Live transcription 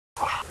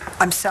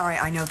I'm sorry,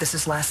 I know this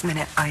is last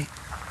minute.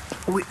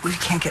 We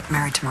can't get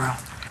married tomorrow.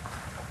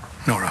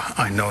 Nora,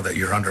 I know that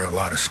you're under a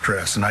lot of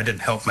stress, and I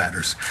didn't help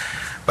matters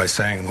by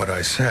saying what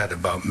I said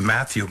about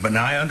Matthew, but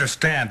now I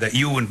understand that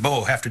you and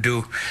Bo have to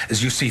do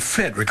as you see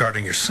fit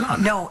regarding your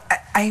son. No,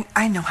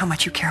 I know how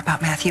much you care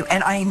about Matthew,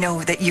 and I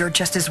know that you're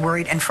just as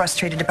worried and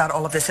frustrated about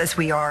all of this as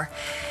we are.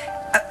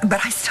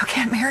 But I still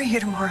can't marry you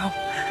tomorrow.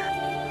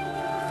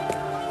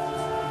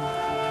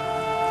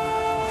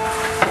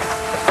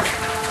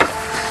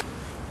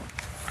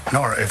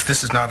 Nora, if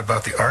this is not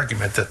about the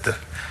argument that the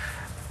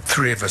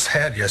three of us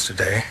had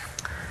yesterday,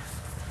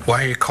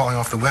 why are you calling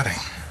off the wedding?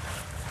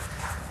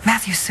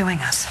 Matthew's suing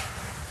us.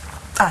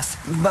 Us,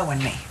 Bo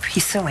and me.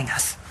 He's suing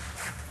us.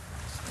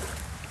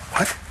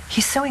 What?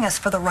 He's suing us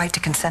for the right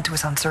to consent to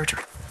his own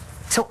surgery.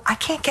 So I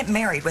can't get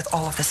married with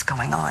all of this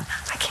going on.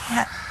 I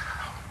can't.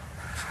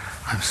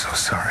 I'm so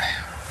sorry.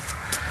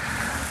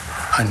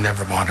 I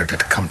never wanted it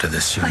to come to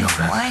this, you know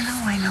that.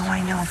 I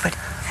know, but,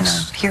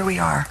 here we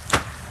are.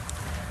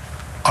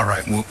 All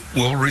right,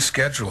 we'll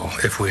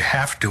reschedule if we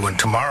have to, and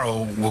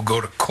tomorrow we'll go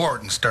to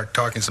court and start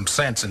talking some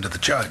sense into the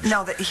judge.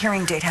 No, the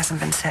hearing date hasn't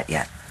been set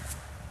yet.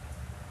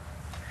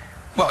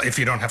 Well, if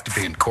you don't have to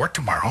be in court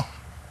tomorrow,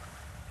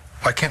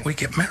 why can't we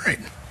get married?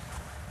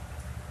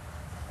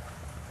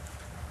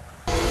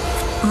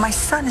 My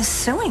son is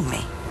suing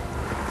me.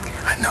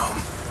 I know,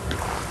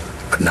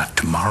 but not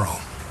tomorrow.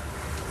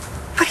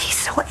 But he's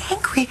so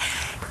angry.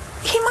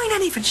 He might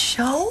not even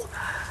show.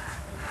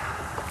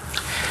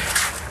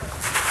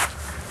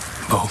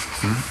 Oh,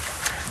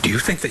 do you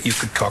think that you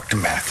could talk to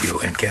Matthew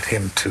and get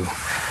him to,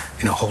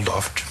 hold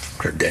off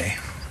for a day?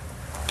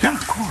 Yeah,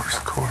 of course.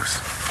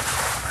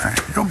 All right,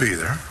 he'll be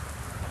there.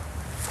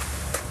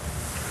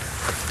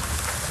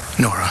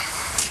 Nora,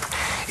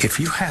 if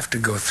you have to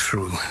go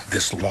through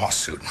this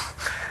lawsuit,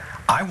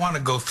 I want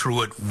to go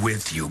through it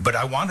with you, but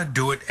I want to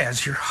do it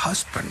as your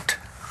husband.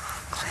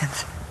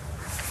 Clint,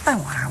 I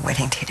want our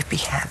wedding day to be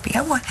happy.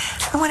 I want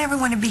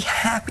everyone to be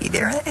happy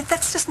there.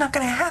 That's just not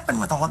going to happen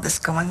with all of this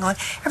going on.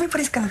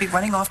 Everybody's going to be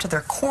running off to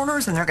their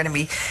corners, and they're going to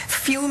be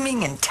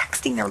fuming and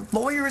texting their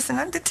lawyers,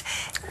 and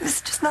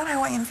it's just not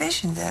how I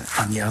envisioned it.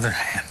 On the other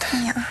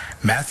hand,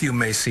 Matthew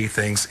may see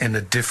things in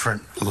a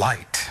different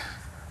light.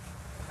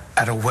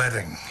 At a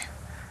wedding,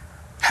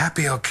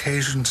 happy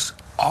occasions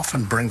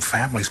often bring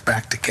families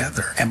back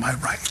together. Am I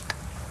right?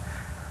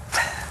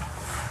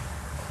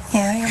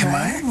 Yeah, you're Am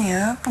right. I?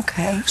 Yeah,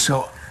 okay.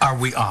 So, are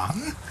we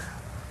on?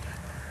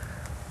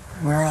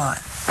 We're on.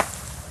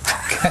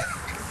 Okay.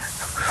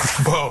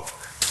 Bo,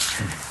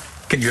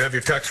 can you have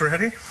your tux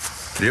ready?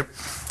 Yep.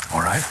 All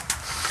right.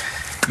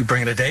 You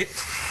bringing a date?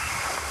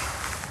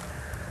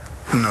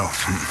 No.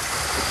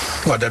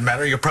 Well, it doesn't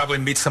matter. You'll probably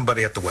meet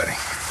somebody at the wedding.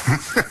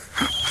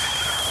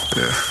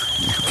 Yeah.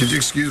 Could you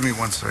excuse me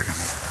 1 second?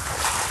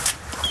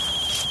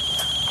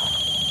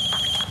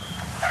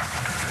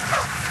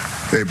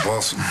 Hey,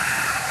 boss.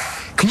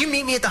 Can you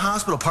meet me at the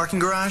hospital parking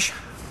garage?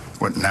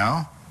 What,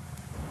 now?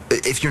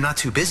 If you're not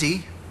too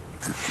busy.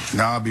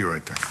 No, I'll be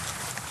right there.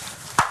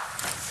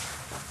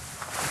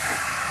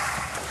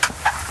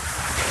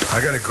 I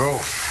gotta go.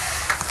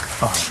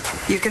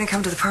 You're going to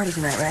come to the party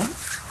tonight, right?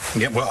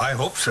 Yeah, well, I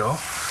hope so.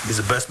 He's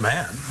the best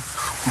man.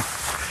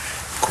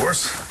 Of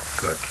course.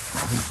 Good.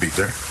 I'll be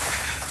there.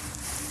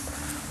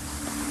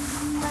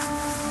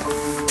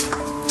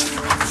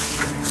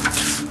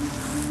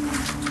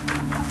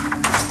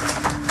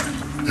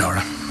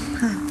 Nora.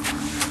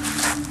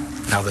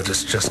 Now that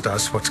it's just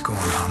us, what's going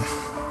on?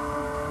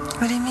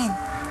 What do you mean?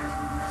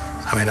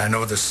 I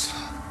know this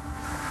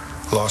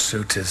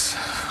lawsuit is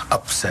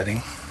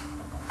upsetting,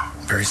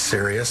 very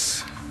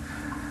serious,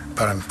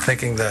 but I'm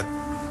thinking that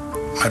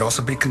might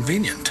also be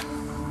convenient.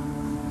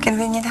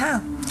 Convenient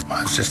how?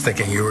 I was just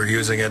thinking you were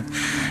using it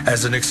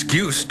as an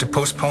excuse to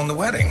postpone the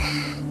wedding.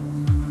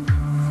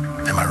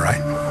 Am I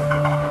right?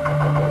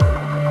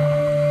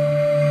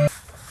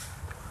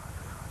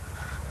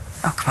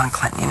 Oh, come on,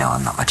 Clint. You know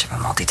I'm not much of a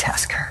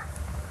multitasker.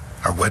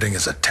 Our wedding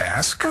is a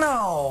task?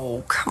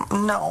 No,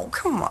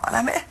 come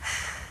on.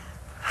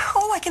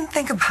 All I can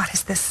think about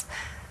is this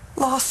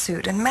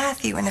lawsuit and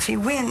Matthew, and if he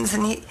wins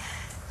and he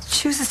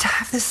chooses to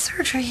have this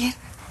surgery,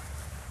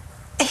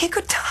 he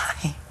could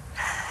die.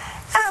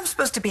 And I'm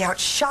supposed to be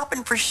out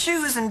shopping for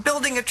shoes and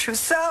building a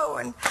trousseau,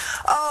 and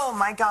oh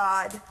my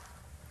God.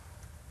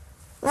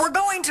 We're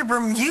going to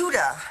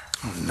Bermuda.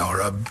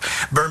 Nora,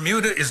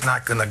 Bermuda is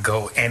not going to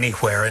go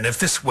anywhere, and if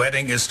this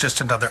wedding is just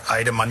another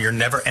item on your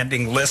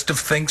never-ending list of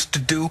things to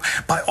do,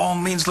 by all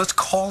means, let's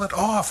call it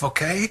off,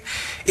 okay?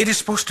 It is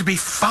supposed to be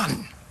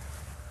fun,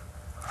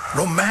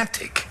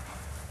 romantic,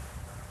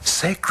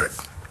 sacred,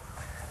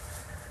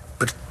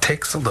 but it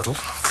takes a little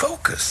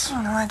focus.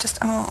 Oh, no, I'm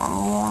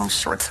a little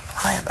short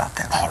supply about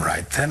that. All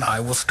right, then I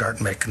will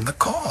start making the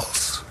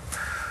calls.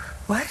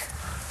 What?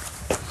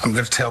 I'm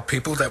going to tell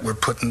people that we're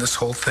putting this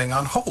whole thing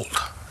on hold.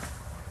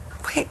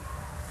 Wait,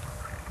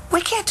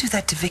 we can't do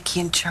that to Vicky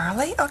and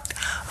Charlie.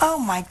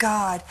 Oh my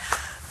God.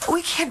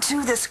 We can't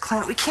do this,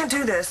 Clint. We can't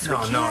do this.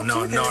 No,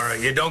 Nora.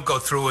 You don't go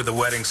through with the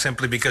wedding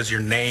simply because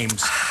your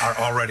names are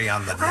already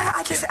on the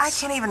napkins. I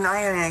can't even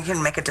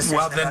make a decision.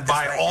 Well, then about this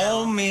by right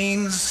all now.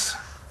 means,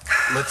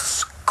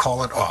 let's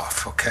call it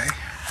off, okay?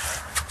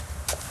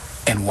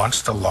 And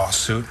once the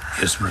lawsuit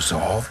is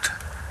resolved,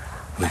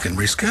 we can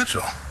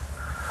reschedule.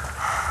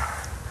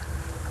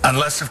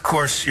 Unless, of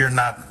course, you're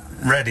not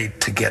ready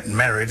to get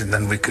married, and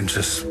then we can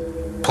just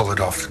pull it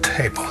off the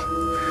table.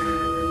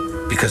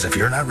 Because if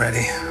you're not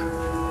ready,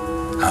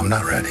 I'm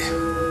not ready.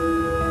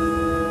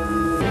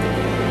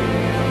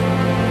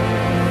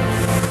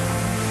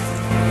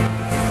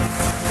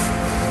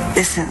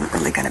 This isn't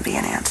really going to be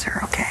an answer,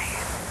 okay?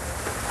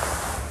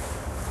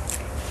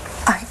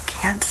 I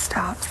can't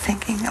stop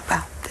thinking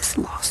about this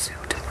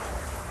lawsuit.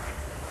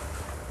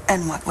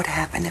 And what would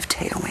happen if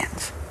Teo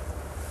wins?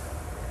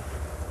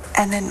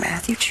 And then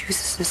Matthew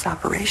chooses this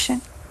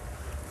operation,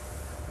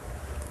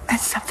 and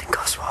something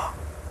goes wrong.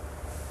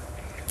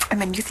 I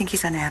mean, you think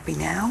he's unhappy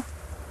now?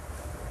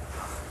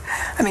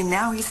 I mean,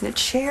 now he's in a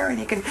chair, and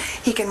he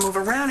can move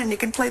around, and he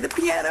can play the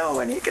piano,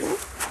 and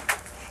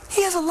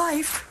he has a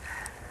life.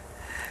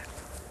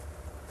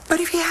 But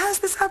if he has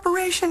this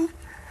operation,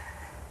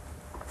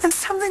 and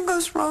something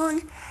goes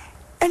wrong,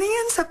 and he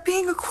ends up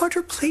being a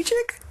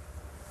quadriplegic,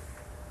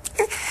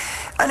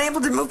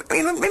 unable to move,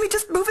 maybe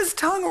just move his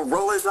tongue or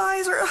roll his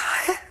eyes, or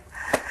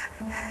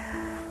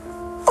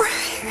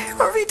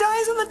if he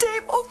dies on the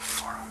table.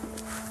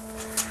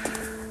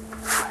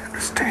 I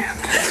understand.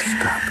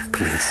 Stop,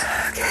 please.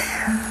 Okay.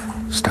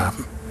 Stop.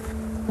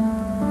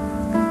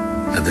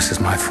 Now, this is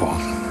my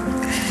fault,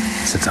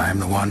 since I am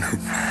the one who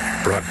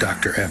brought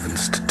Dr.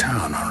 Evans to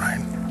town, all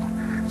right?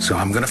 So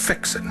I'm going to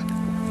fix it.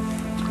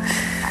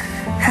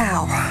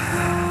 How?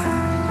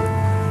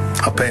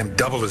 I'll pay him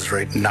double his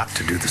rate not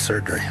to do the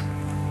surgery.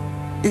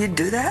 You'd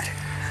do that?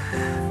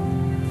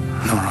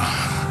 Nora,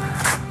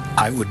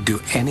 I would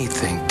do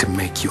anything to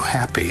make you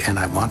happy, and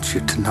I want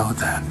you to know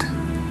that.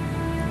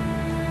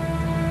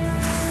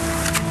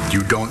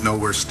 You don't know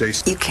where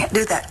Stacy... You can't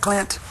do that,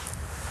 Clint.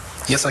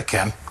 Yes, I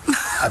can.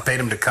 I paid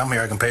him to come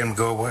here. I can pay him to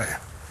go away.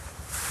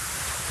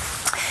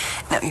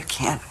 No, you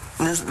can't.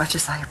 And as much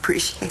as I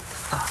appreciate the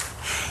thought,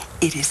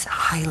 it is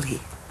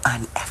highly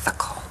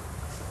unethical.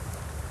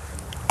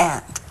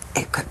 And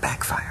it could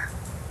backfire.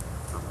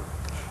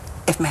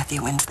 If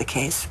Matthew wins the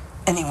case,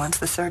 and he wants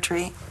the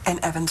surgery, and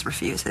Evans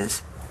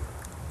refuses,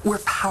 we're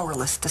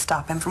powerless to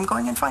stop him from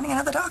going and finding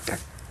another doctor.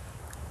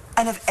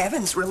 And if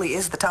Evans really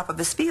is the top of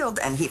his field,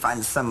 and he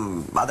finds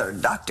some other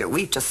doctor,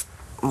 we've just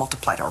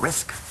multiplied our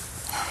risk.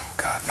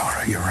 God,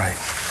 Nora, you're right.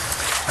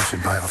 I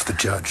should buy off the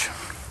judge.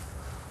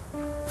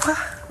 What?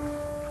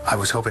 I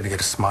was hoping to get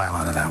a smile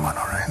out of that one,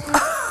 all right?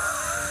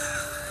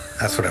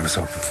 That's what I was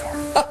hoping for.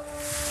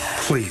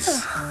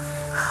 Please,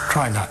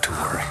 try not to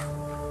worry.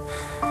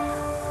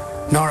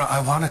 Nora, I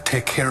want to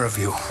take care of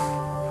you.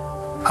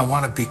 I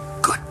want to be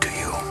good to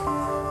you.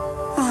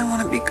 Well, I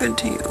want to be good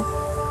to you.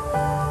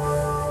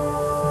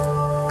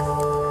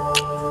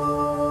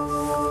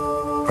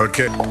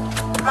 Okay.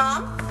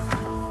 Mom?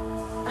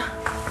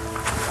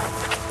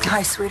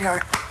 Hi,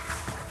 sweetheart.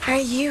 Are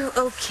you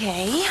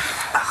okay?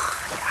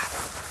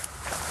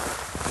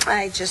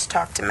 I just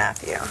talked to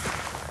Matthew.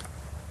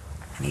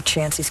 Any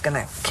chance he's going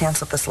to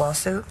cancel this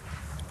lawsuit?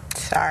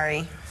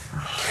 Sorry.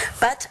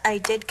 But I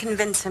did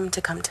convince him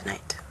to come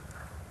tonight.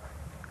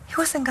 He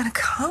wasn't going to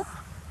come?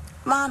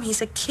 Mom,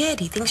 he's a kid.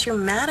 He thinks you're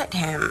mad at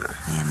him.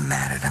 I am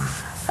mad at him.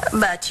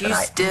 But you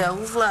still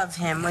love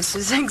him, which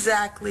is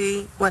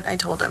exactly what I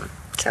told him.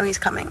 So he's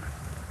coming.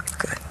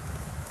 Good.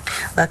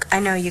 Look, I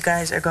know you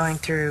guys are going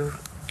through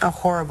a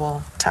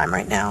horrible time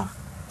right now.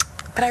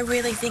 But I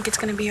really think it's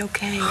going to be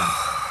okay.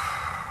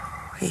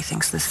 He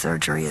thinks this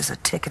surgery is a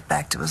ticket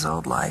back to his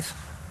old life.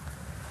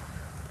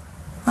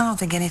 I don't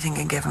think anything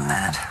can give him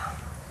that.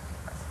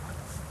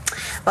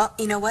 Well,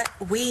 you know what?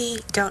 We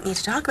don't need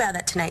to talk about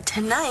that tonight.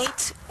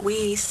 Tonight,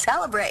 we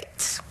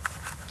celebrate.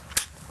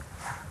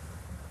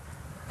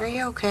 Are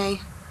you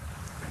okay?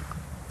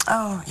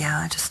 Oh, yeah,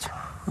 I just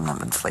haven't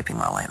been sleeping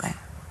well lately.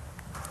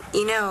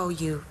 You know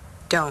you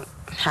don't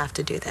have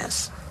to do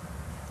this.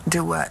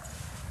 Do what?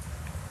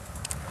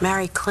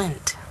 Marry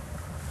Clint.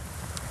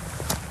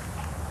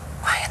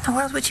 Why in the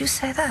world would you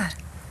say that?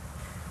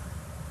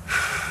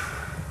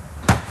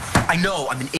 I know, I'm an